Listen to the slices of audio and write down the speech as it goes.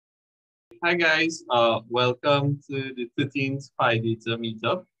Hi guys, welcome to the 13th PyData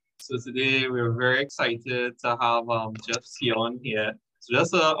meetup. So today we're very excited to have Geoff Seyon here. So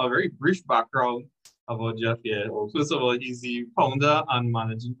just a very brief background about Geoff here. Well, first of all, he's the founder and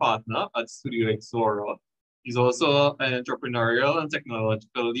managing partner at Studio Explorer. He's also an entrepreneurial and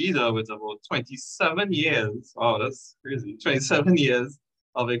technological leader with about 27 years. Wow, that's crazy. 27 years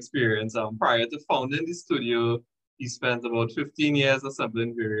of experience. Prior to founding the studio, he spent about 15 years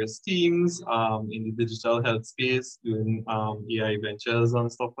assembling various teams in the digital health space, doing AI ventures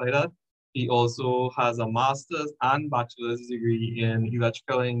and stuff like that. He also has a master's and bachelor's degree in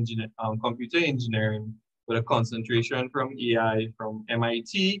computer engineering with a concentration from AI from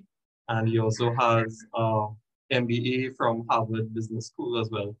MIT. And he also has MBA from Harvard Business School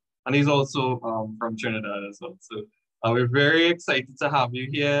as well. And he's also from Trinidad as well. So we're very excited to have you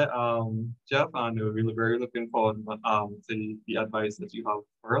here, Geoff, and we're really very looking forward to the advice that you have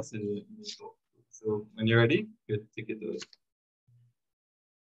for us in the show. So when you're ready, good, take it away.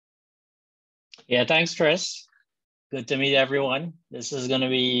 Yeah, thanks, Chris. Good to meet everyone. This is going to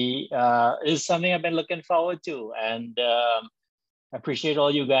be is something I've been looking forward to, and I appreciate all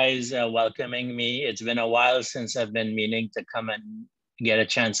you guys welcoming me. It's been a while since I've been meaning to come and get a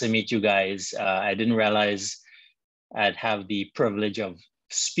chance to meet you guys. I didn't realize I'd have the privilege of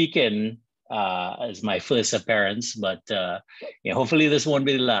speaking as my first appearance, but yeah, hopefully this won't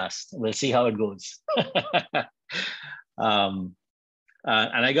be the last. We'll see how it goes. And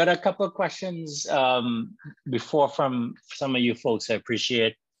I got a couple of questions before from some of you folks. I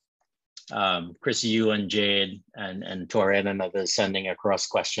appreciate Chris, you and Jade and Torian and others sending across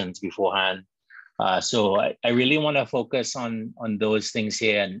questions beforehand. So I really want to focus on those things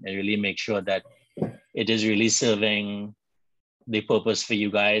here and really make sure that it is really serving the purpose for you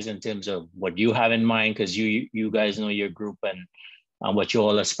guys in terms of what you have in mind, because you guys know your group and what you're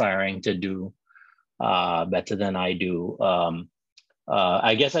all aspiring to do better than I do.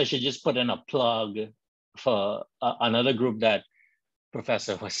 I guess I should just put in a plug for another group that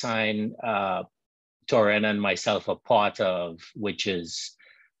Professor Hossain, Torian, and myself are part of, which is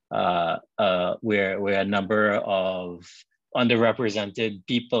we're a number of underrepresented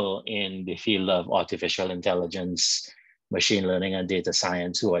people in the field of artificial intelligence, machine learning, and data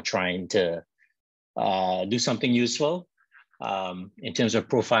science who are trying to do something useful in terms of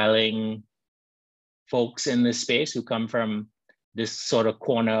profiling folks in this space who come from this sort of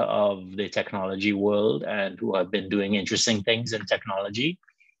corner of the technology world and who have been doing interesting things in technology.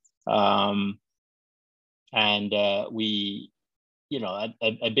 We, you know,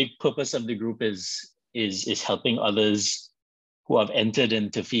 a big purpose of the group is helping others who have entered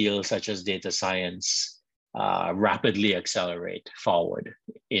into fields such as data science rapidly accelerate forward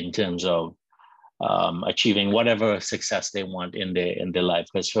in terms of achieving whatever success they want in their life.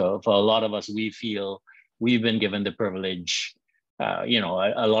 Because for a lot of us, we feel we've been given the privilege. You know,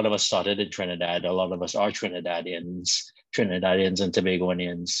 a lot of us started in Trinidad. A lot of us are Trinidadians and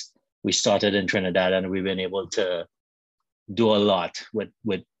Tobagoans. We started in Trinidad, and we've been able to do a lot with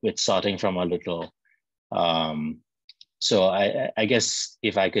starting from a little. So I guess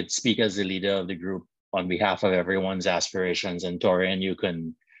if I could speak as the leader of the group on behalf of everyone's aspirations, and Torian, you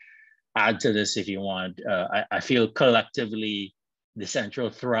can add to this if you want. I feel collectively the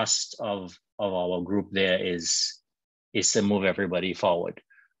central thrust of our group there is to move everybody forward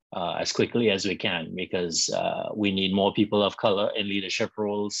as quickly as we can, because we need more people of color in leadership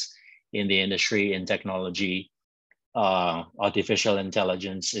roles in the industry, in technology. Artificial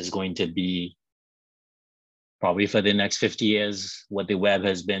intelligence is going to be probably for the next 50 years what the web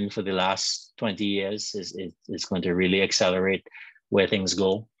has been for the last 20 years. It's going to really accelerate where things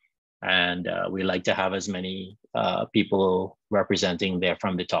go. And we like to have as many people representing there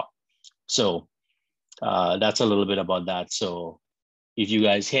from the top. So that's a little bit about that. So if you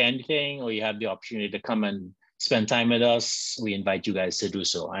guys hear anything or you have the opportunity to come and spend time with us, we invite you guys to do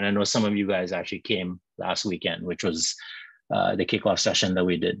so. And I know some of you guys actually came last weekend, which was the kickoff session that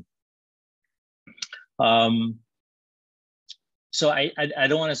we did. So I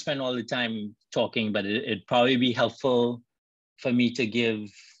don't want to spend all the time talking, but it'd probably be helpful for me to give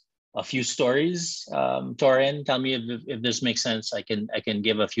a few stories. Torian, tell me if this makes sense. I can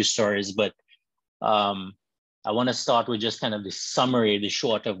give a few stories, but I want to start with just kind of the summary, the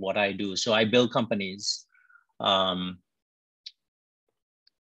short of what I do. So I build companies. So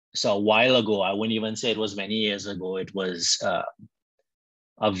a while ago, I wouldn't even say it was many years ago, it was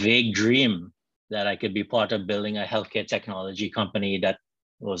a vague dream that I could be part of building a healthcare technology company that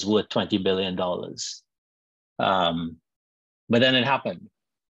was worth $20 billion. But then it happened.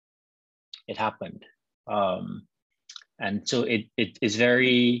 And so it is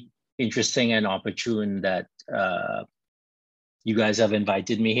very interesting and opportune that you guys have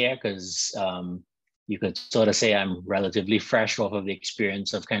invited me here, because you could sort of say I'm relatively fresh off of the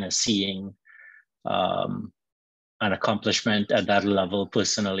experience of kind of seeing an accomplishment at that level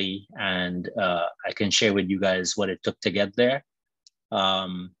personally, and I can share with you guys what it took to get there.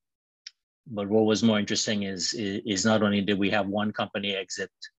 But what was more interesting is not only did we have one company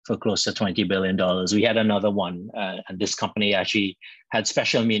exit for close to $20 billion, we had another one, and this company actually had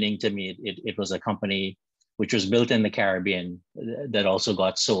special meaning to me. It was a company which was built in the Caribbean that also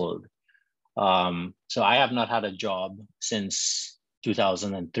got sold. So I have not had a job since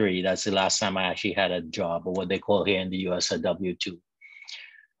 2003. That's the last time I actually had a job, or what they call here in the US a W-2.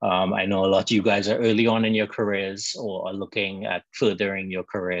 I know a lot of you guys are early on in your careers or are looking at furthering your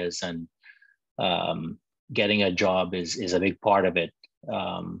careers, and getting a job is a big part of it.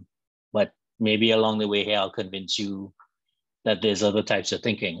 But maybe along the way here, I'll convince you that there's other types of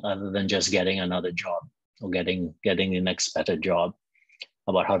thinking other than just getting another job or getting the next better job,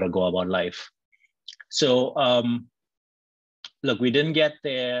 about how to go about life. So look, we didn't get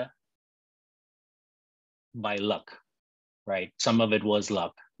there by luck, right? Some of it was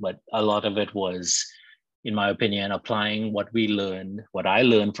luck, but a lot of it was, in my opinion, applying what I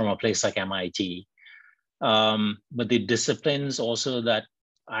learned from a place like MIT. But the disciplines also that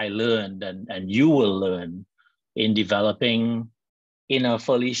I learned and you will learn in developing in a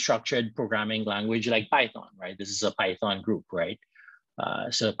fully structured programming language like Python, right? This is a Python group, right?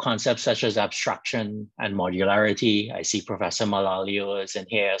 So concepts such as abstraction and modularity. I see Professor Malalio is in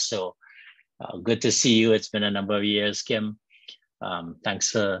here, so good to see you. It's been a number of years, Kim.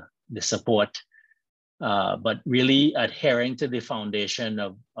 Thanks for the support. But really adhering to the foundation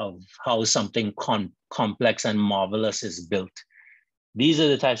of how something complex and marvelous is built. These are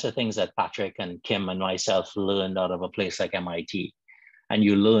the types of things that Patrick and Kim and myself learned out of a place like MIT. And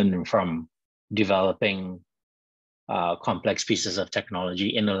you learn from developing complex pieces of technology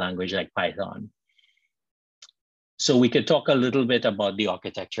in a language like Python. So we could talk a little bit about the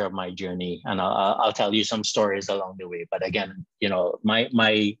architecture of my journey, and I'll tell you some stories along the way. But again, you know, my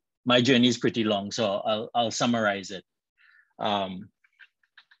journey is pretty long, so I'll summarize it.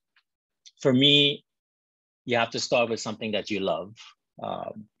 For me, you have to start with something that you love.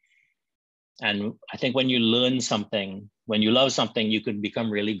 And I think when you learn something, when you love something, you could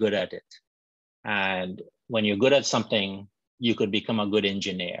become really good at it. And when you're good at something, you could become a good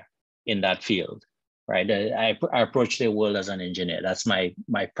engineer in that field, right? I approach the world as an engineer. That's my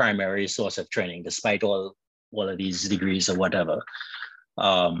primary source of training, despite all of these degrees or whatever.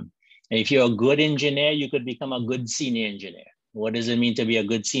 And if you're a good engineer, you could become a good senior engineer. What does it mean to be a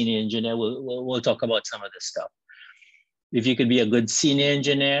good senior engineer? We'll talk about some of this stuff. If you could be a good senior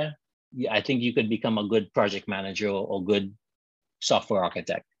engineer, I think you could become a good project manager or good software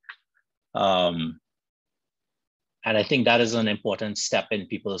architect. And I think that is an important step in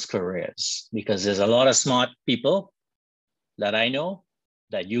people's careers, because there's a lot of smart people that I know,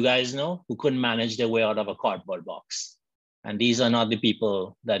 that you guys know, who couldn't manage their way out of a cardboard box. And these are not the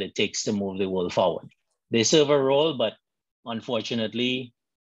people that it takes to move the world forward. They serve a role, but unfortunately,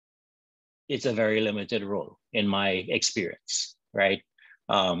 it's a very limited role in my experience, right?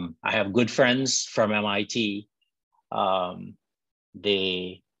 I have good friends from MIT.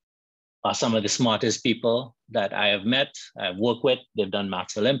 They are some of the smartest people that I have met, I've worked with. They've done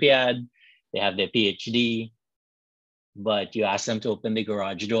Maths Olympiad, they have their PhD, but you ask them to open the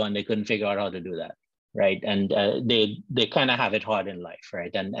garage door and they couldn't figure out how to do that, right? And they kind of have it hard in life,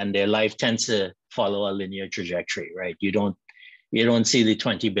 right? And their life tends to follow a linear trajectory, right? You don't see the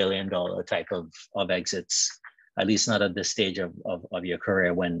 $20 billion type of exits, at least not at this stage of your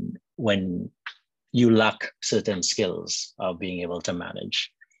career, when you lack certain skills of being able to manage.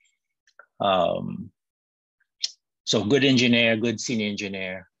 So good engineer, good senior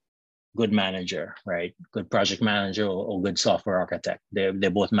engineer, good manager, right? Good project manager or good software architect. They're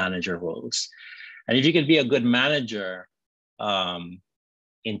both manager roles. And if you could be a good manager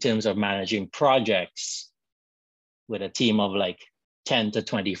in terms of managing projects with a team of like 10 to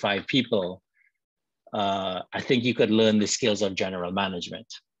 25 people, I think you could learn the skills of general management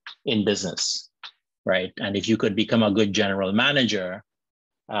in business, right? And if you could become a good general manager,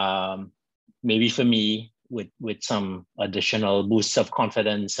 maybe for me, with some additional boosts of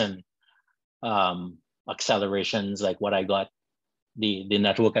confidence and accelerations like what I got, the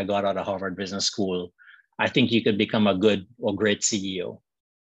network I got out of Harvard Business School, I think you could become a good or great CEO.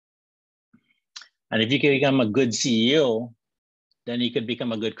 And if you can become a good CEO, then you could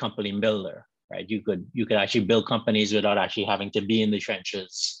become a good company builder, right? You could actually build companies without actually having to be in the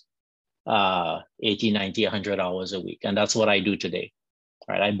trenches 80, 90, 100 hours a week. And that's what I do today.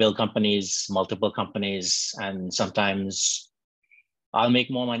 right? I build companies, multiple companies, and sometimes I'll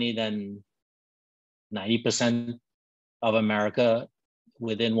make more money than 90% of America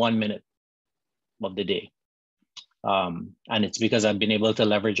within 1 minute of the day. And it's because I've been able to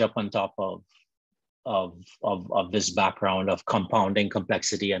leverage up on top of this background of compounding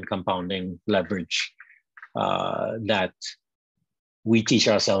complexity and compounding leverage that we teach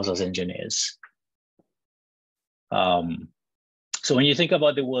ourselves as engineers. So when you think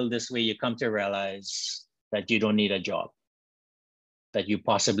about the world this way, you come to realize that you don't need a job, that you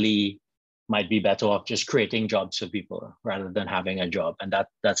possibly might be better off just creating jobs for people rather than having a job. And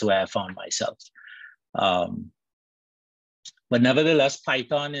that's where I found myself. But nevertheless,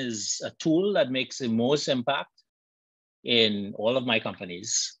 Python is a tool that makes the most impact in all of my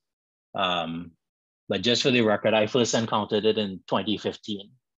companies. But just for the record, I first encountered it in 2015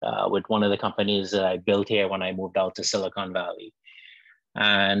 with one of the companies that I built here when I moved out to Silicon Valley.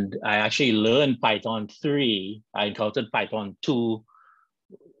 And I actually learned Python 3. I encountered Python 2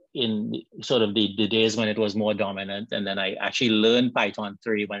 in sort of the days when it was more dominant. And then I actually learned Python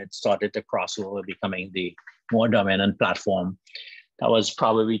 3 when it started to cross over, becoming the more dominant platform. That was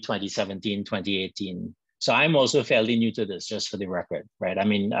probably 2017, 2018. So I'm also fairly new to this, just for the record, right? I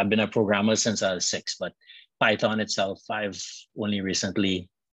mean, I've been a programmer since I was 6, but Python itself, I've only recently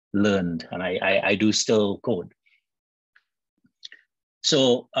learned, and I do still code.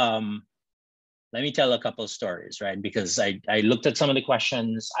 So let me tell a couple of stories, right? Because I looked at some of the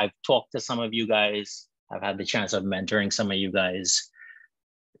questions, I've talked to some of you guys, I've had the chance of mentoring some of you guys,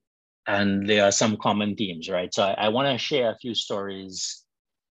 and there are some common themes, right? So I want to share a few stories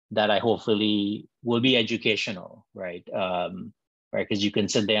that I hopefully will be educational, right? Right, because you can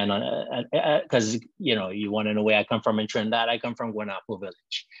sit there and, because you know, you want to know where I come from in Trinidad. I come from Guanapo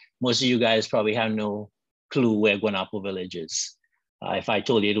Village. Most of you guys probably have no clue where Guanapo Village is. If I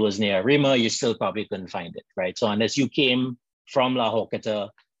told you it was near Rima, you still probably couldn't find it, right? So unless you came from La Joqueta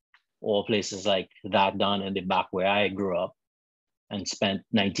or places like that down in the back where I grew up and spent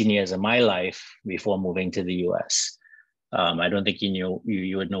 19 years of my life before moving to the US, I don't think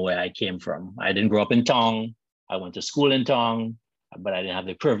you would know where I came from. I didn't grow up in Tong. I went to school in Tong, but I didn't have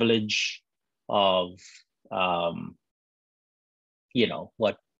the privilege of, you know,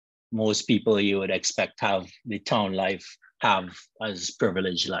 what most people you would expect have the town life have as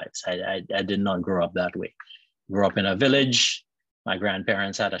privileged lives. I did not grow up that way. Grew up in a village. My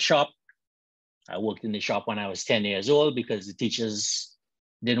grandparents had a shop. I worked in the shop when I was 10 years old because the teachers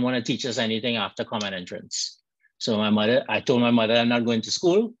didn't want to teach us anything after common entrance. So I told my mother, I'm not going to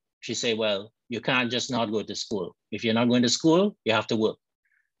school. She said, well, you can't just not go to school. If you're not going to school, you have to work.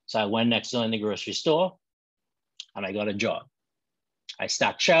 So I went next door in the grocery store and I got a job. I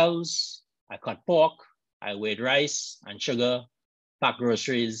stacked shelves, I cut pork, I weighed rice and sugar, packed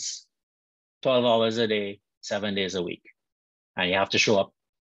groceries, 12 hours a day, 7 days a week. And you have to show up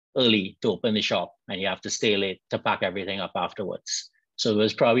early to open the shop and you have to stay late to pack everything up afterwards. So it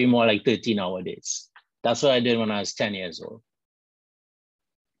was probably more like 13-hour days. That's what I did when I was 10 years old.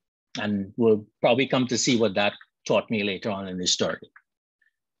 And we'll probably come to see what that taught me later on in the story.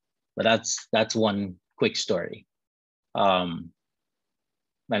 But that's one quick story. And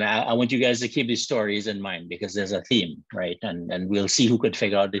I want you guys to keep these stories in mind because there's a theme, right? And we'll see who could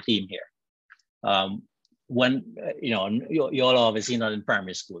figure out the theme here. When, you know, you're obviously not in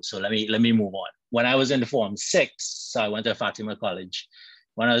primary school, so let me move on. When I was in Form 6, so I went to Fatima College.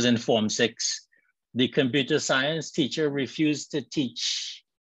 When I was in Form 6, the computer science teacher refused to teach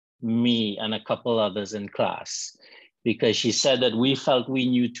me and a couple others in class because she said that we felt we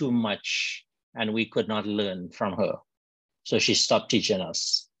knew too much and we could not learn from her. So she stopped teaching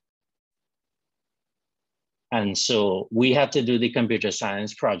us. And so we had to do the computer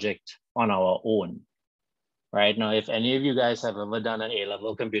science project on our own. Right now, if any of you guys have ever done an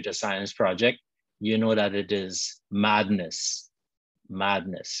A-level computer science project, you know that it is madness,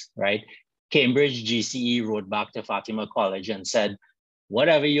 right? Cambridge GCE wrote back to Fatima College and said,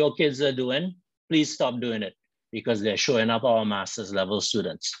 whatever your kids are doing, please stop doing it because they're showing up our master's level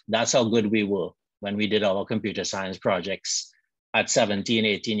students. That's how good we were when we did our computer science projects at 17,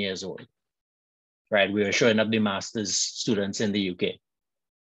 18 years old, right? We were showing up the master's students in the UK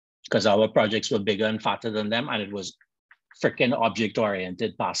because our projects were bigger and fatter than them and it was freaking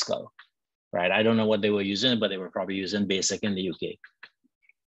object-oriented Pascal, right? I don't know what they were using, but they were probably using BASIC in the UK.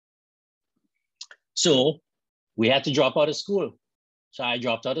 So we had to drop out of school. So I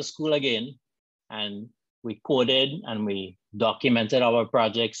dropped out of school again and we coded and we documented our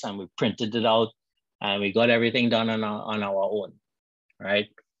projects and we printed it out and we got everything done on our own, right?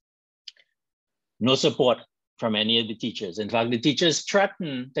 No support from any of the teachers. In fact, the teachers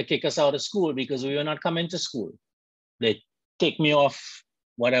threatened to kick us out of school because we were not coming to school. They take me off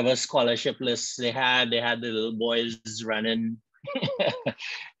whatever scholarship lists they had. They had the little boys running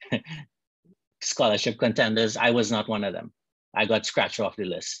scholarship contenders. I was not one of them. I got scratched off the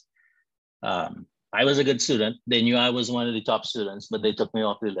list. I was a good student. They knew I was one of the top students, but they took me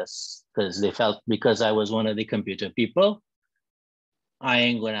off the list because they felt because I was one of the computer people, I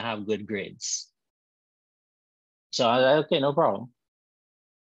ain't going to have good grades. So I was like, okay, no problem.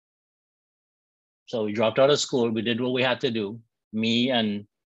 So we dropped out of school. We did what we had to do. Me and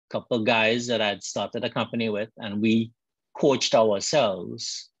a couple of guys that I'd started a company with, and we coached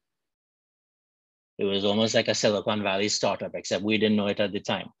ourselves. It was almost like a Silicon Valley startup, except we didn't know it at the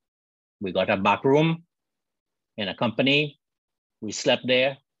time. We got a back room in a company. We slept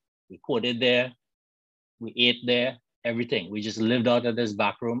there. We coded there. We ate there, everything. We just lived out of this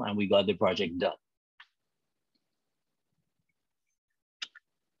back room and we got the project done.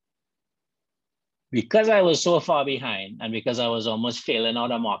 Because I was so far behind and because I was almost failing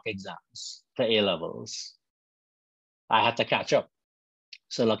out of mock exams for A levels, I had to catch up.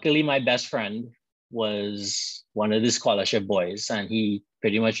 So luckily my best friend was one of the scholarship boys, and he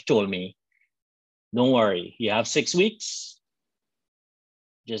pretty much told me, don't worry, you have 6 weeks.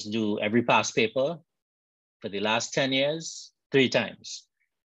 Just do every past paper for the last 10 years, 3 times.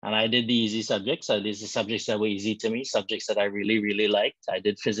 And I did the easy subjects. So these are subjects that were easy to me, subjects that I really, really liked. I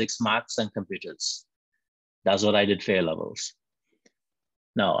did physics, maths, and computers. That's what I did for A levels.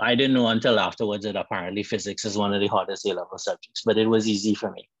 Now, I didn't know until afterwards that apparently physics is one of the hardest A-level subjects, but it was easy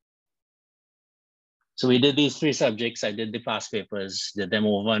for me. So we did these 3 subjects. I did the past papers, did them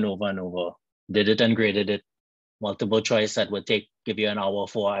over and over and over, did it and graded it. Multiple choice that would give you an hour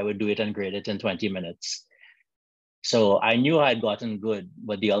for, I would do it and grade it in 20 minutes. So I knew I had gotten good,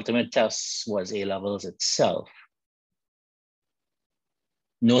 but the ultimate test was A levels itself.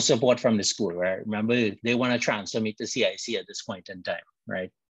 No support from the school, right? Remember, they want to transfer me to CIC at this point in time,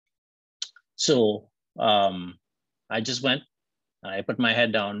 right? So I just went, I put my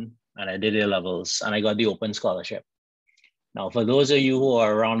head down and I did A levels and I got the open scholarship. Now, for those of you who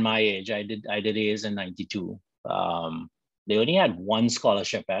are around my age, I did A's in 92. They only had 1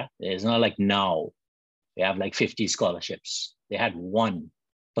 scholarship. It's not like now they have like 50 scholarships. They had 1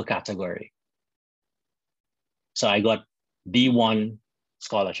 per category. So I got the 1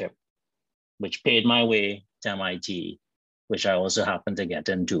 scholarship, which paid my way to MIT, which I also happened to get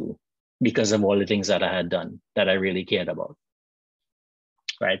into because of all the things that I had done that I really cared about.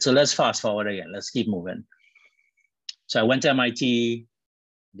 Right, so let's fast forward again. Let's keep moving. So I went to MIT,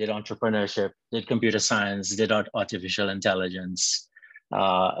 did entrepreneurship, did computer science, did artificial intelligence.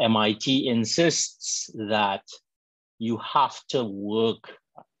 MIT insists that you have to work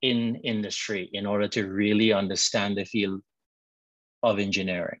in industry in order to really understand the field of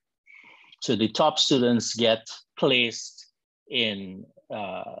engineering. So the top students get placed in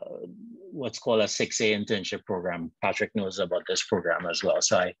what's called a 6A internship program. Patrick knows about this program as well.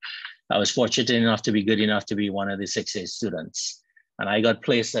 So I was fortunate enough to be good enough to be one of the 6A students. And I got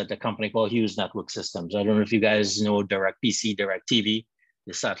placed at a company called Hughes Network Systems. I don't know if you guys know DirectPC, DirectTV,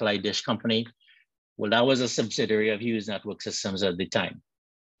 the satellite dish company. Well, that was a subsidiary of Hughes Network Systems at the time.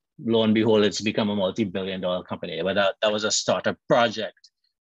 Lo and behold, it's become a multi-billion-dollar company. But that was a startup project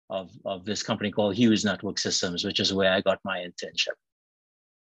of this company called Hughes Network Systems, which is where I got my internship.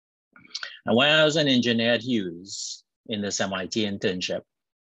 And when I was an engineer at Hughes in this MIT internship,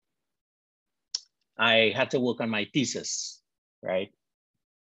 I had to work on my thesis, right?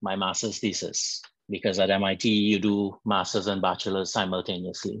 My master's thesis, because at MIT, you do master's and bachelor's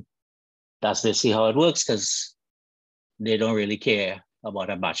simultaneously. That's basically how it works, because they don't really care about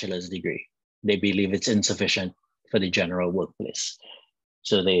a bachelor's degree. They believe it's insufficient for the general workplace.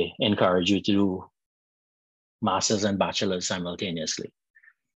 So they encourage you to do master's and bachelor's simultaneously.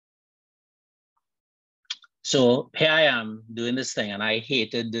 So here I am doing this thing, and I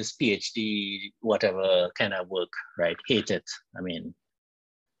hated this PhD, whatever kind of work, right? Hate it. I mean,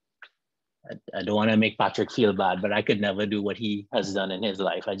 I don't want to make Patrick feel bad, but I could never do what he has done in his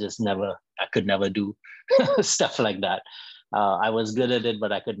life. I could never do stuff like that. I was good at it,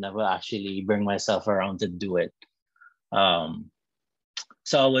 but I could never actually bring myself around to do it.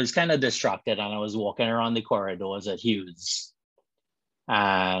 So I was kind of distracted, and I was walking around the corridors at Hughes,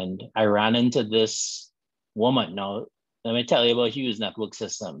 and I ran into this woman. Now, let me tell you about Hughes Network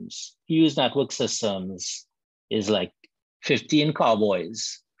Systems. Hughes Network Systems is like 15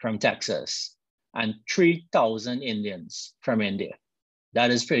 cowboys from Texas and 3,000 Indians from India.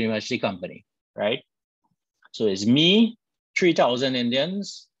 That is pretty much the company, right? So it's me, 3,000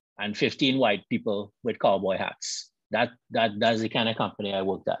 Indians, and 15 white people with cowboy hats. That's the kind of company I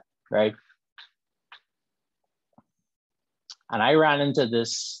worked at, right? And I ran into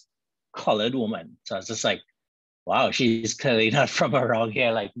this colored woman. So I was just like, wow, she's clearly not from around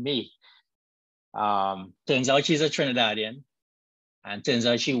here like me. Turns out she's a Trinidadian, and turns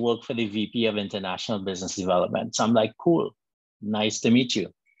out she worked for the VP of International Business Development. So I'm like, cool, nice to meet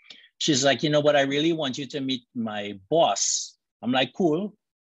you. She's like, you know, but I really want you to meet my boss. I'm like, cool,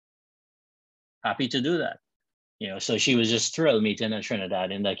 happy to do that. You know, so she was just thrilled meeting a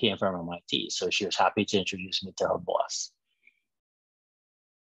Trinidadian that came from MIT. So she was happy to introduce me to her boss.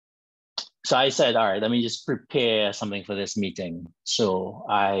 So I said, all right, let me just prepare something for this meeting. So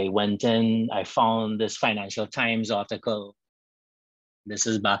I went in, I found this Financial Times article. This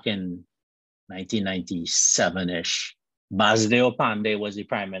is back in 1997-ish. Basdeo Panday was the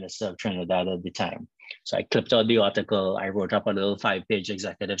Prime Minister of Trinidad at the time. So I clipped out the article, I wrote up a little 5-page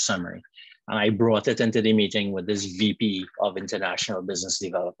executive summary, and I brought it into the meeting with this VP of International Business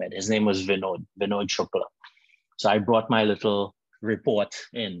Development. His name was Vinod Shukla. So I brought my little report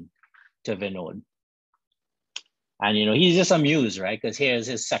in to Vinod. And, you know, he's just amused, right? Because here's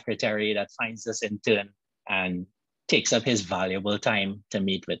his secretary that finds this intern and takes up his valuable time to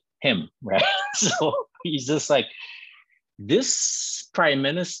meet with him, right? So he's just like, this prime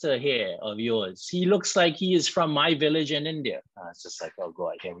minister here of yours, he looks like he is from my village in India. And it's just like, oh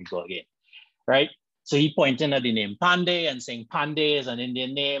God, here we go again, right? So he pointed at the name Panday and saying Panday is an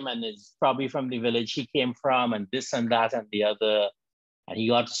Indian name and is probably from the village he came from and this and that and the other. And he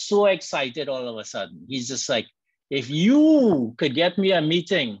got so excited all of a sudden. He's just like, if you could get me a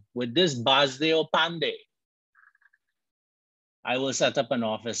meeting with this Basdeo Panday, I will set up an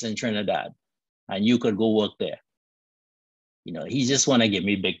office in Trinidad and you could go work there. You know, he just want to give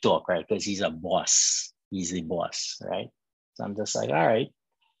me big talk, right? Because he's a boss. He's the boss, right? So I'm just like, all right,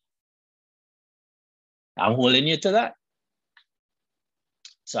 I'm holding you to that.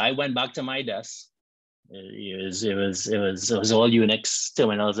 So I went back to my desk. It was all Unix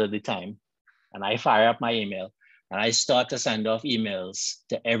terminals at the time. And I fire up my email and I start to send off emails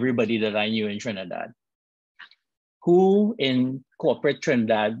to everybody that I knew in Trinidad. Who in corporate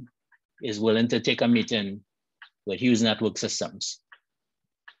Trinidad is willing to take a meeting with Hughes Network Systems?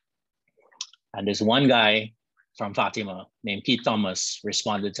 And this one guy from Fatima named Keith Thomas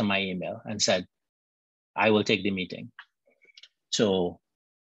responded to my email and said, I will take the meeting. So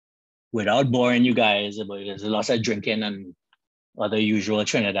without boring you guys, there's lots of drinking and other usual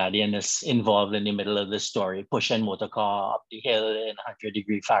Trinidadians involved in the middle of this story, pushing motor car up the hill in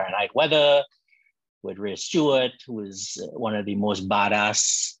 100-degree Fahrenheit weather with Ray Stewart, who is one of the most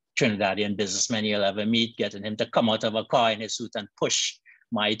badass Trinidadian businessmen you'll ever meet, getting him to come out of a car in his suit and push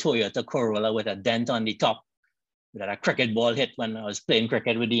my Toyota Corolla with a dent on the top that a cricket ball hit when I was playing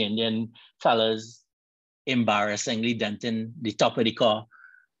cricket with the Indian fellas, embarrassingly denting the top of the car.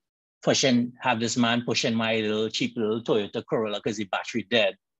 Have this man pushing my cheap little Toyota Corolla because the battery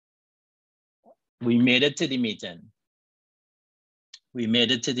dead. We made it to the meeting.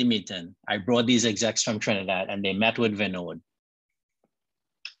 I brought these execs from Trinidad and they met with Vinod.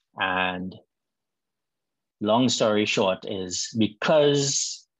 And long story short is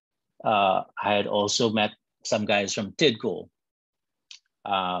because I had also met some guys from Tidco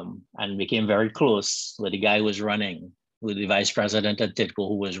and became very close with the guy who was running, with the vice president at Tidco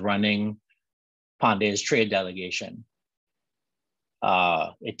who was running Pandey's trade delegation.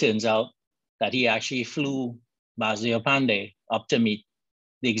 It turns out that he actually flew Basdeo Panday up to meet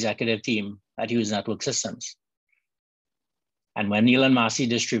the executive team at Hughes Network Systems. And when Elon Musk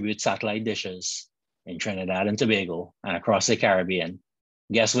distributes satellite dishes in Trinidad and Tobago and across the Caribbean,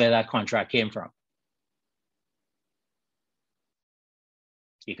 guess where that contract came from?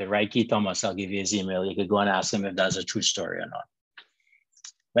 You could write Keith Thomas, I'll give you his email. You could go and ask him if that's a true story or not.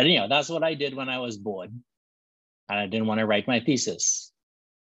 But you know, that's what I did when I was bored and I didn't want to write my thesis.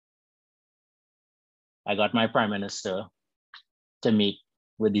 I got my prime minister to meet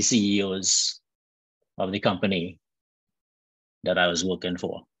with the CEOs of the company that I was working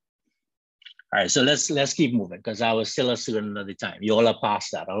for. All right, so let's keep moving because I was still a student at the time. You all are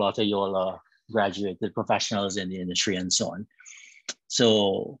past that. A lot of you all are graduated professionals in the industry and so on.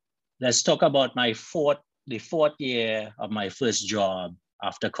 So let's talk about the fourth year of my first job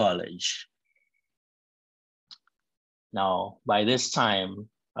after college. Now, by this time,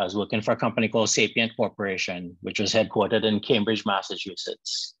 I was working for a company called Sapient Corporation, which was headquartered in Cambridge,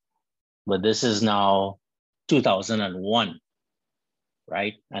 Massachusetts. But this is now 2001,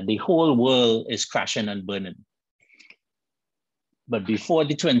 right? And the whole world is crashing and burning. But before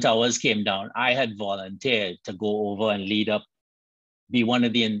the Twin Towers came down, I had volunteered to go over and lead up be one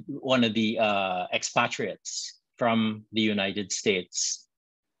of the expatriates from the United States.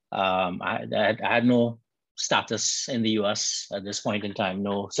 I had no status in the US at this point in time,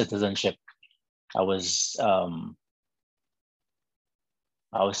 no citizenship. I was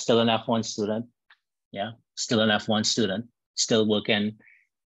still an F1 student. Yeah, still an F1 student, still working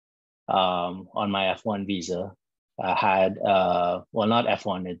on my F1 visa. I had, well, not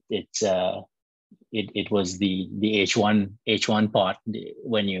F1, it was the H1 part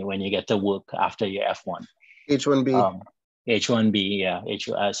when you get to work after your F1. H1B. H1B,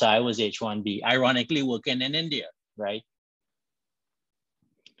 yeah. So I was H1B, ironically working in India, right?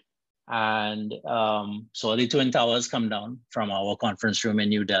 And so the Twin Towers come down from our conference room in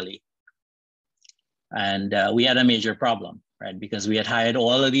New Delhi. And we had a major problem, right? Because we had hired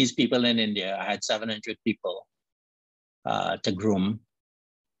all of these people in India. I had 700 people to groom.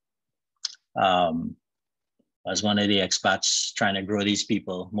 I was one of the expats trying to grow these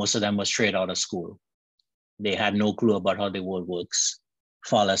people. Most of them were straight out of school. They had no clue about how the world works,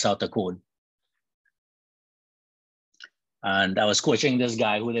 far less how to code. And I was coaching this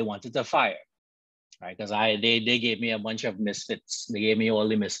guy who they wanted to fire, right? Because they gave me a bunch of misfits. They gave me all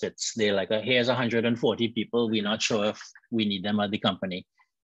the misfits. They're like, here's 140 people. We're not sure if we need them at the company.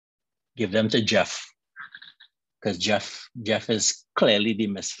 Give them to Geoff, because Geoff is clearly the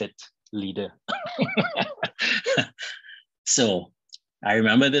misfit leader. So I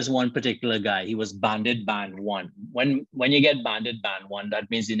remember this one particular guy. He was banded band 1. When you get banded band 1, that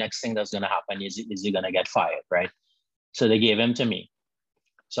means the next thing that's going to happen is you're going to get fired, right? So they gave him to me.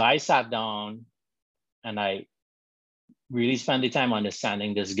 So I sat down and I really spent the time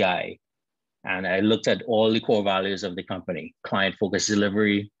understanding this guy. And I looked at all the core values of the company: client-focused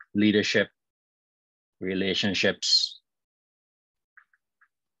delivery, leadership, relationships,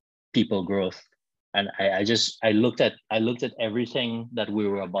 people growth. And I looked at everything that we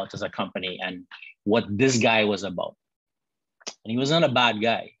were about as a company and what this guy was about. And he was not a bad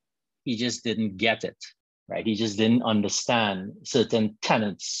guy. He just didn't get it, right? He just didn't understand certain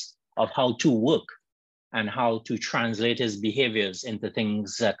tenets of how to work and how to translate his behaviors into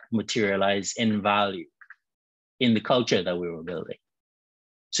things that materialize in value in the culture that we were building.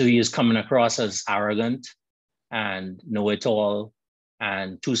 So he was coming across as arrogant and know-it-all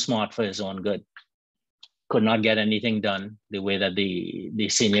and too smart for his own good. Could not get anything done the way that the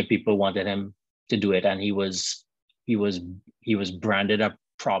senior people wanted him to do it. And he was branded a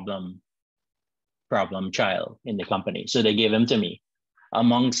problem child in the company. So they gave him to me,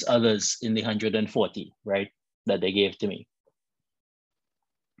 amongst others in the 140, right, that they gave to me.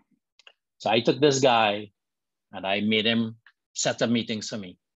 So I took this guy and I made him set up meetings for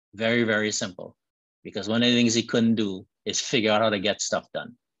me. Very, very simple. Because one of the things he couldn't do is figure out how to get stuff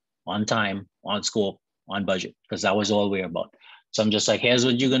done on time, on scope, on budget, because that was all we were about. So I'm just like, here's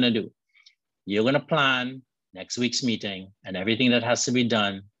what you're going to do. You're going to plan next week's meeting, and everything that has to be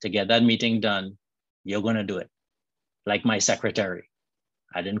done to get that meeting done, you're going to do it. Like my secretary.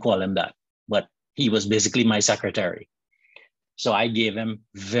 I didn't call him that, but he was basically my secretary. So I gave him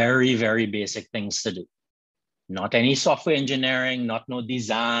very, very basic things to do. Not any software engineering, not no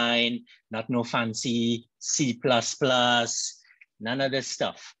design, not no fancy C++, none of this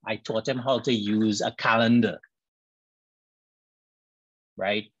stuff. I taught him how to use a calendar,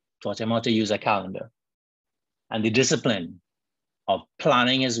 right? Taught him how to use a calendar and the discipline of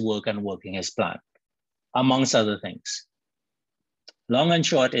planning his work and working his plan, amongst other things. Long and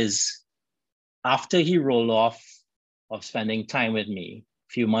short is, after he rolled off of spending time with me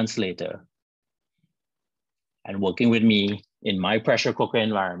a few months later and working with me in my pressure cooker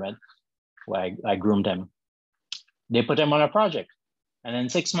environment where I groomed him, they put him on a project. And then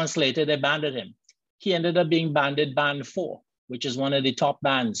 6 months later, they banded him. He ended up being banded band 4, which is one of the top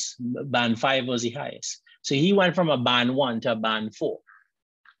bands. Band 5 was the highest. So he went from a band 1 to a band 4.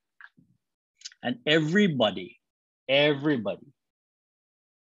 And everybody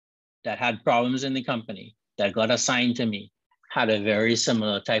that had problems in the company that got assigned to me had a very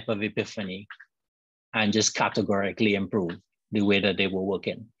similar type of epiphany and just categorically improved the way that they were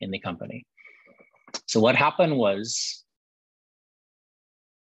working in the company. So what happened was,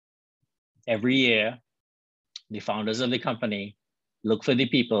 every year, the founders of the company look for the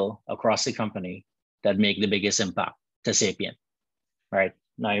people across the company that make the biggest impact to Seyon, right?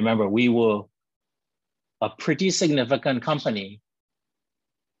 Now, remember, we were a pretty significant company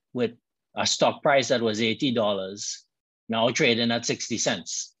with a stock price that was $80, now trading at 60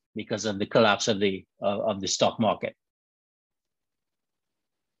 cents because of the collapse of the stock market.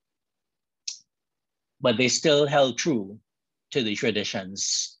 But they still held true to the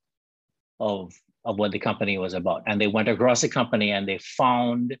traditions of of what the company was about. And they went across the company and they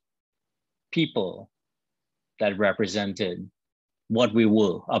found people that represented what we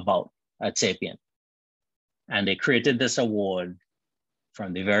were about at Seyon. And they created this award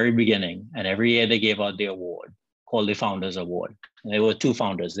from the very beginning. And every year they gave out the award called the Founders Award. And there were two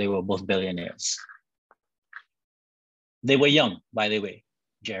founders. They were both billionaires. They were young, by the way.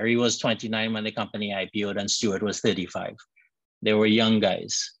 Jerry was 29 when the company IPO'd and Stuart was 35. They were young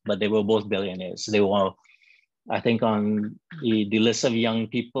guys, but they were both billionaires. They were, I think on the list of young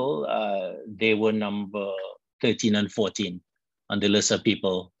people, they were number 13 and 14 on the list of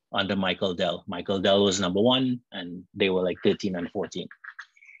people under Michael Dell. Michael Dell was number 1 and they were like 13 and 14.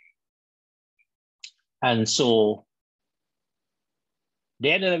 And so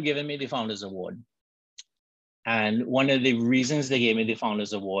they ended up giving me the Founders Award. And one of the reasons they gave me the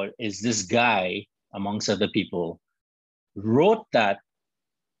Founders Award is this guy, amongst other people, wrote that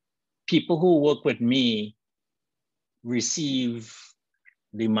people who work with me receive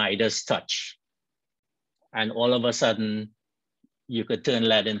the Midas touch. And all of a sudden, you could turn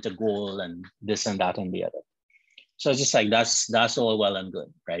lead into gold and this and that and the other. So it's just like, that's all well and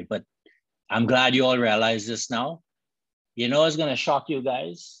good, right? But I'm glad you all realize this now. You know what's gonna shock you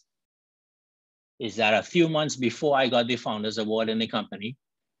guys? Is that a few months before I got the Founders Award in the company,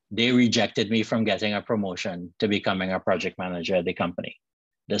 they rejected me from getting a promotion to becoming a project manager at the company,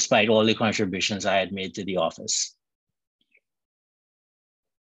 despite all the contributions I had made to the office.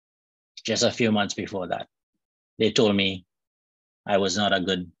 Just a few months before that, they told me I was not a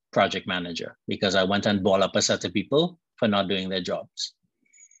good project manager because I went and balled up a set of people for not doing their jobs.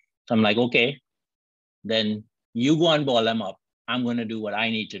 So I'm like, okay, then you go and ball them up. I'm going to do what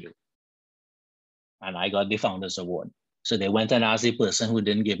I need to do. And I got the Founders Award. So they went and asked the person who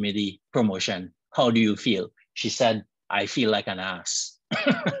didn't give me the promotion, how do you feel? She said, I feel like an ass.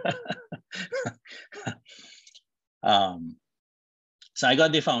 So I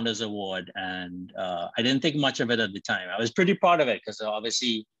got the Founders Award and I didn't think much of it at the time. I was pretty proud of it because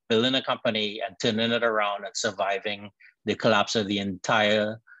obviously building a company and turning it around and surviving the collapse of the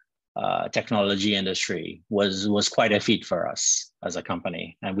entire technology industry was quite a feat for us as a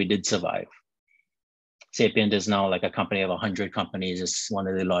company, and we did survive. Seyon is now like a company of 100 companies. It's one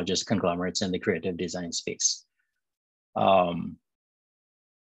of the largest conglomerates in the creative design space. But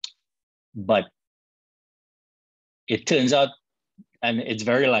it turns out, and it's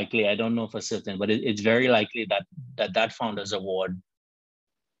very likely, I don't know for certain, but it's very likely that Founders Award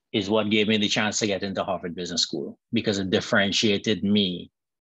is what gave me the chance to get into Harvard Business School, because it differentiated me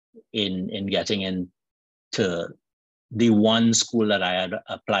in getting into the one school that I had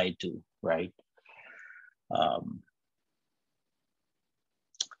applied to, right?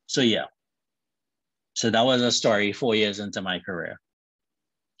 So yeah, so that was a story 4 years into my career.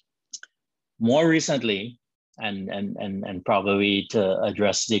 More recently, and probably to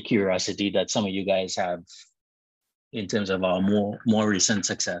address the curiosity that some of you guys have in terms of our more recent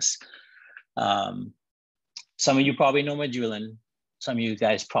success. Some of you probably know Medulin. Some of you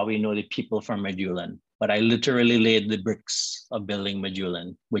guys probably know the people from Medulin, but I literally laid the bricks of building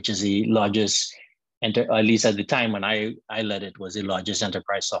Medulin, which is the largest, at least at the time when I led it, was the largest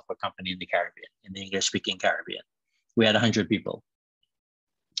enterprise software company in the Caribbean, in the English-speaking Caribbean. We had 100 people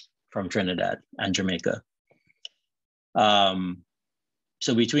from Trinidad and Jamaica.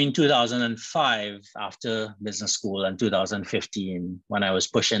 So between 2005, after business school, and 2015, when I was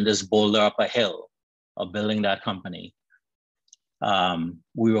pushing this boulder up a hill of building that company,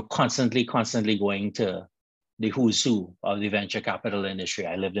 we were constantly going to the who's who of the venture capital industry.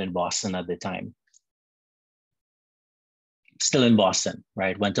 I lived in Boston at the time. Still in Boston,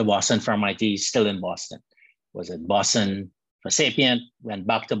 right? Went to Boston for MIT, still in Boston. Was at Boston for Seyon, went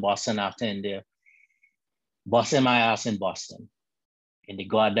back to Boston after India. Busting my ass in Boston, in the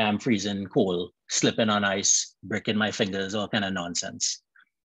goddamn freezing cold, slipping on ice, breaking my fingers, all kind of nonsense.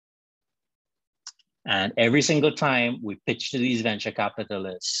 And every single time we pitched to these venture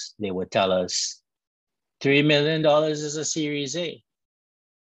capitalists, they would tell us, $3 million is a Series A.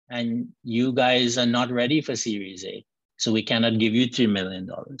 And you guys are not ready for Series A. So we cannot give you $3 million.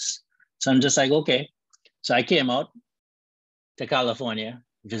 So I'm just like, okay. So I came out to California,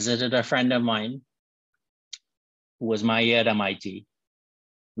 visited a friend of mine who was my year at MIT.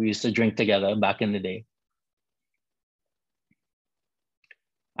 We used to drink together back in the day.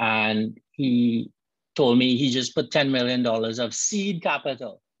 And he told me he just put $10 million of seed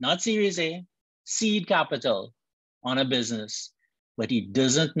capital, not Series A, seed capital on a business, but he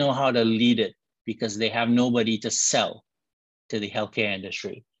doesn't know how to lead it because they have nobody to sell to the healthcare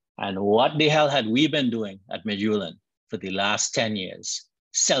industry. And what the hell had we been doing at Medulin for the last 10 years?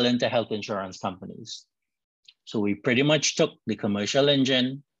 selling to health insurance companies. So we pretty much took the commercial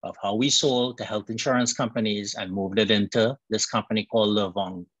engine of how we sold to health insurance companies and moved it into this company called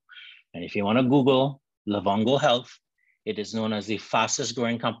Livongo. And if you want to Google Livongo Health, it is known as the fastest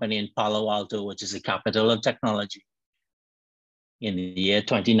growing company in Palo Alto, which is the capital of technology, in the year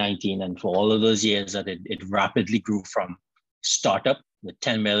 2019. And for all of those years that it rapidly grew from startup with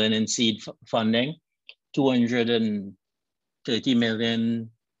 10 million in seed funding, $230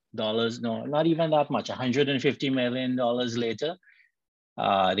 million, no, not even that much, $150 million later,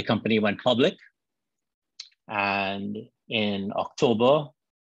 the company went public. And in October,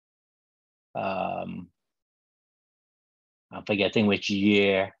 I'm forgetting which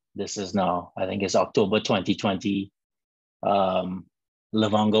year this is now, I think it's October 2020,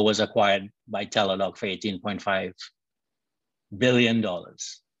 Livongo was acquired by Teladoc for $18.5 billion,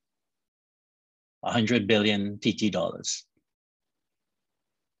 100 billion TT dollars.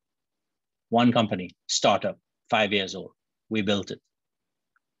 One company, startup, 5 years old. We built it.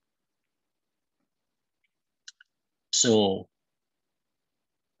 So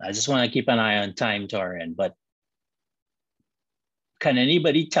I just want to keep an eye on time, Torian, but can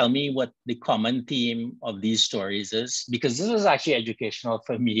anybody tell me what the common theme of these stories is? Because this was actually educational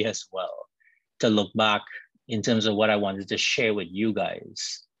for me as well, to look back in terms of what I wanted to share with you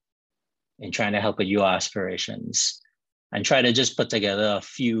guys in trying to help with your aspirations and try to just put together a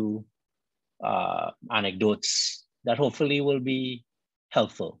few anecdotes that hopefully will be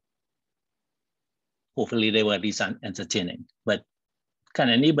helpful. Hopefully they were at least entertaining. But can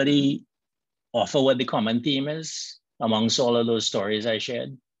anybody offer what the common theme is amongst all of those stories I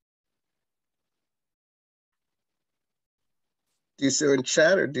shared? Do so in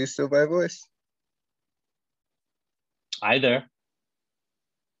chat or do so by voice? Either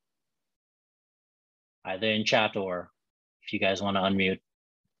in chat or if you guys want to unmute.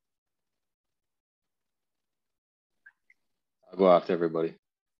 I'll go after everybody.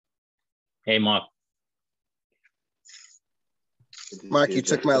 Hey, Mark. Mark, you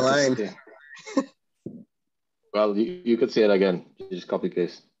took my line. Well, you could say it again. You just copy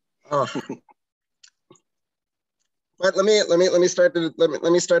paste. Oh. But let me start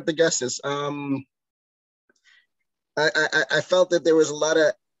the guesses. I felt that there was a lot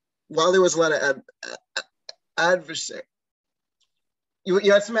of, while there was a lot of adversary,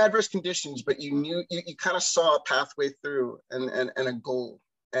 you had some adverse conditions, but you knew, you kind of saw a pathway through and a goal,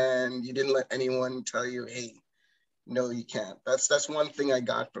 and you didn't let anyone tell you, hey, no, you can't. That's one thing I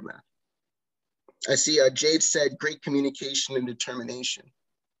got from that. I see Jade said great communication and determination.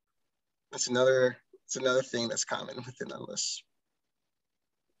 That's another thing that's common within that list.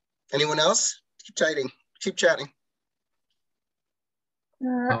 Anyone else? Keep chatting.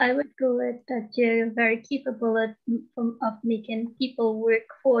 I would go with that you're very capable of making people work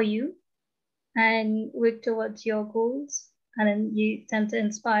for you and work towards your goals. And then you tend to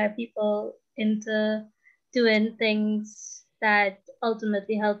inspire people into doing things that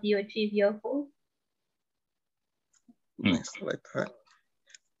ultimately help you achieve your goal. Nice, I like that.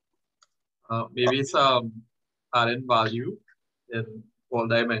 Maybe it's adding value in all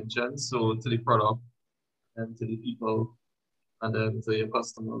dimensions, so to the product and to the people and then to your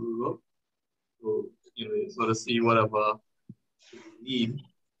customers as well. So you sort of see whatever you need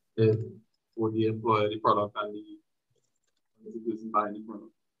for the employer, the product, and the person buying the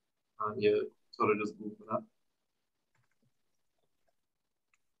product. And you sort of just go for that.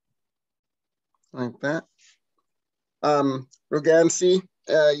 Like that. Rogancy,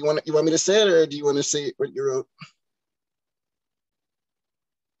 you want me to say it, or do you want to say what you wrote?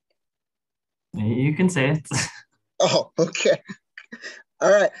 You can say it. Oh, okay.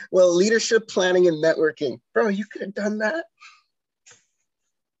 All right. Well, leadership, planning, and networking. Bro, you could have done that.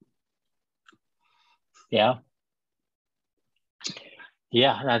 Yeah.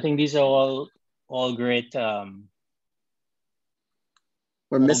 Yeah, and I think these are all great. We're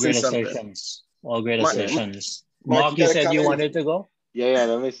missing something. Assertions. All great Mark, assertions. Mark, Mark, you said you wanted to go? Yeah.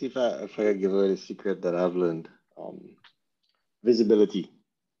 Let me see if I can give away the secret that I've learned. Visibility,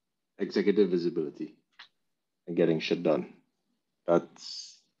 executive visibility, and getting shit done.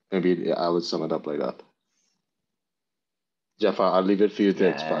 That's maybe I would sum it up like that. Geoff, I'll leave it for you to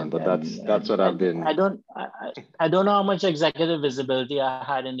expand, but that's what I've been. I don't know how much executive visibility I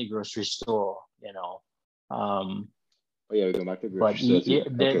had in the grocery store, you know. Oh yeah, we go back to grocery store.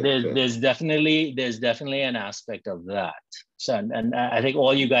 There's definitely an aspect of that. So and I think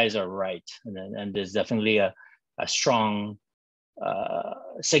all you guys are right, and there's definitely a strong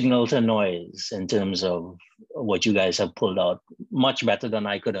signal to noise in terms of what you guys have pulled out, much better than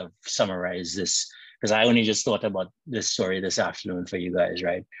I could have summarized this because I only just thought about this story this afternoon for you guys,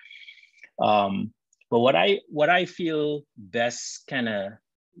 right? But what I feel best kind of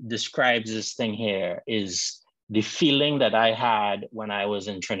describes this thing here is the feeling that I had when I was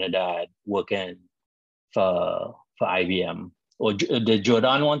in Trinidad working for IBM. Or did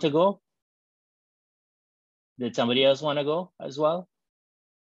Jordan want to go? Did somebody else want to go as well?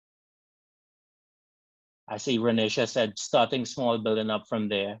 I see Renisha said starting small, building up from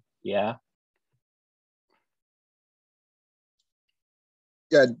there. Yeah.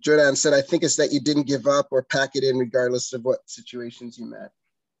 Yeah, Jordan said, I think it's that you didn't give up or pack it in regardless of what situations you met.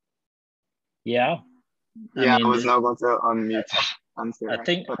 Yeah. I was not going to unmute.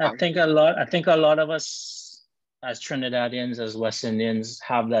 I think a lot of us as Trinidadians, as West Indians,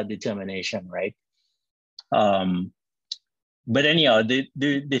 have that determination, right? But anyhow,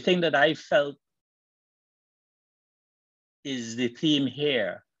 the thing that I felt is the theme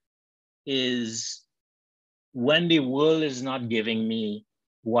here is when the world is not giving me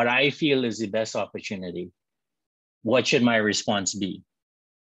what I feel is the best opportunity, what should my response be,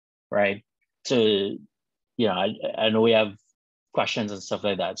 right? So, I know we have questions and stuff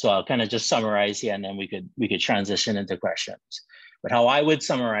like that. So I'll kind of just summarize here and then we could transition into questions. But how I would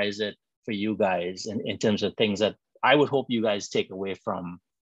summarize it for you guys in terms of things that I would hope you guys take away from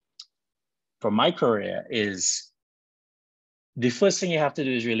my career is the first thing you have to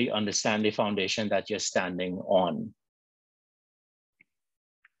do is really understand the foundation that you're standing on,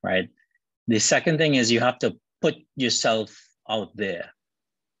 right? The second thing is you have to put yourself out there,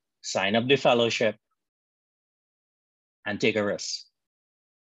 sign up the fellowship, and take a risk,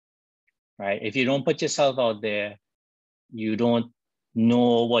 right? If you don't put yourself out there, you don't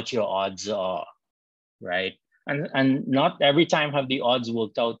know what your odds are, right? And not every time have the odds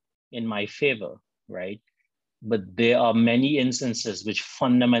worked out in my favor, right? But there are many instances which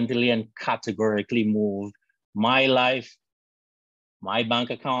fundamentally and categorically moved my life, my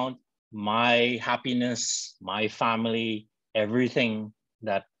bank account, my happiness, my family, everything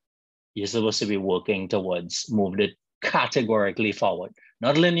that you're supposed to be working towards, moved it categorically forward,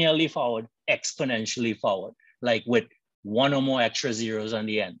 not linearly forward, exponentially forward, like with one or more extra zeros on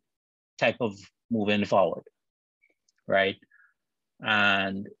the end type of moving forward, right?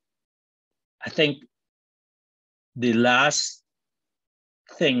 And I think the last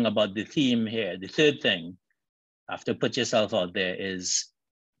thing about the theme here, the third thing, after put yourself out there, is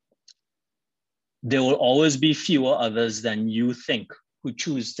there will always be fewer others than you think who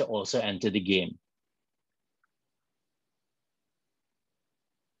choose to also enter the game.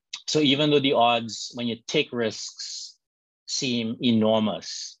 So even though the odds, when you take risks, seem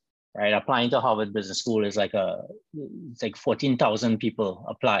enormous, right? Applying to Harvard Business School is it's like 14,000 people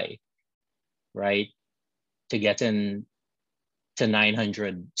apply, right? To get in to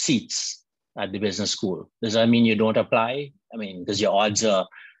 900 seats at the business school. Does that mean you don't apply? I mean, because your odds are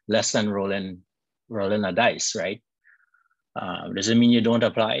less than rolling a dice, right? Does it mean you don't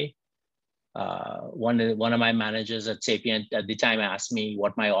apply? One of my managers at Sapient at the time asked me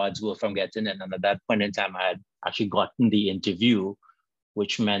what my odds were from getting in. And at that point in time, I had actually gotten the interview,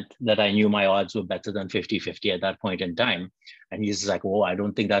 which meant that I knew my odds were better than 50-50 at that point in time. And he's like, oh, I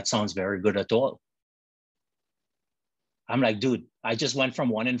don't think that sounds very good at all. I'm like, dude, I just went from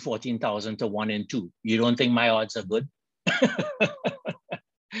 1 in 14,000 to 1 in 2. You don't think my odds are good?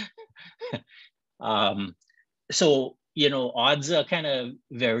 So, odds are kind of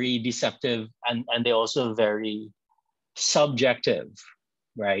very deceptive and they're also very subjective,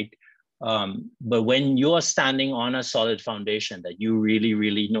 right? But when you're standing on a solid foundation that you really,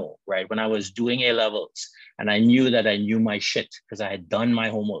 really know, right? When I was doing A-levels and I knew that I knew my shit because I had done my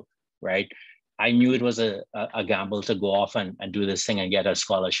homework, right? I knew it was a gamble to go off and do this thing and get a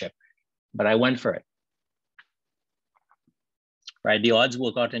scholarship, but I went for it, right? The odds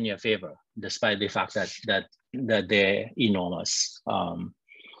work out in your favor, despite the fact that they're enormous.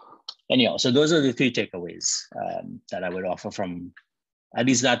 Anyhow, so those are the 3 takeaways that I would offer from at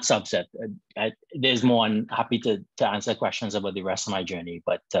least that subset. There's more. I'm happy to answer questions about the rest of my journey,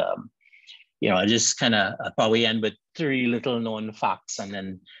 but I just kind of probably end with 3 little known facts, and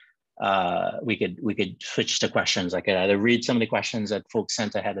then we could switch to questions. I could either read some of the questions that folks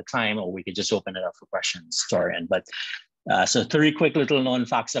sent ahead of time, or we could just open it up for questions, Torian. But so 3 quick little known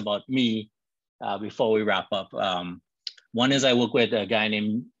facts about me before we wrap up. One is I work with a guy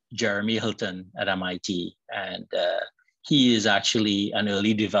named Jeremy Hilton at MIT, and he is actually an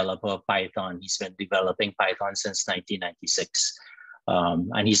early developer of Python. He's been developing Python since 1996.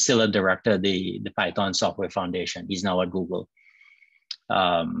 And he's still a director of the Python Software Foundation. He's now at Google.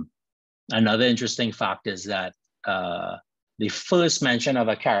 Another interesting fact is that the first mention of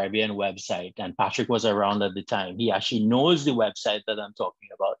a Caribbean website, and Patrick was around at the time, he actually knows the website that I'm talking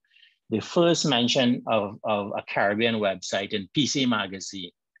about. The first mention of a Caribbean website in PC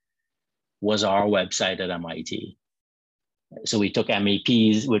Magazine was our website at MIT. So we took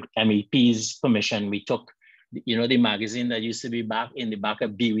MEPs, with MEP's permission, we took, you know, the magazine that used to be back in the back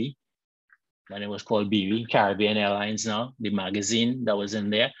of BWI, when it was called BWI, Caribbean Airlines now, the magazine that was in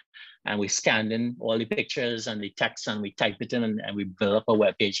there. And we scanned in all the pictures and the text and we typed it in and we built up a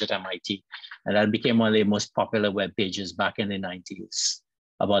web page at MIT. And that became one of the most popular web pages back in the 90s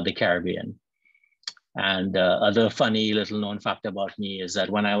about the Caribbean. And other funny little known fact about me is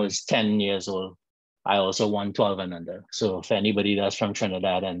that when I was 10 years old, I also won 12 and under. So if anybody that's from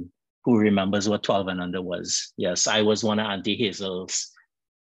Trinidad and who remembers what 12 and under was, yes, I was one of Auntie Hazel's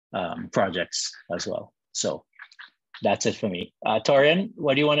projects as well. So that's it for me. Torian,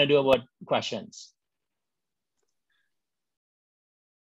 what do you want to do about questions?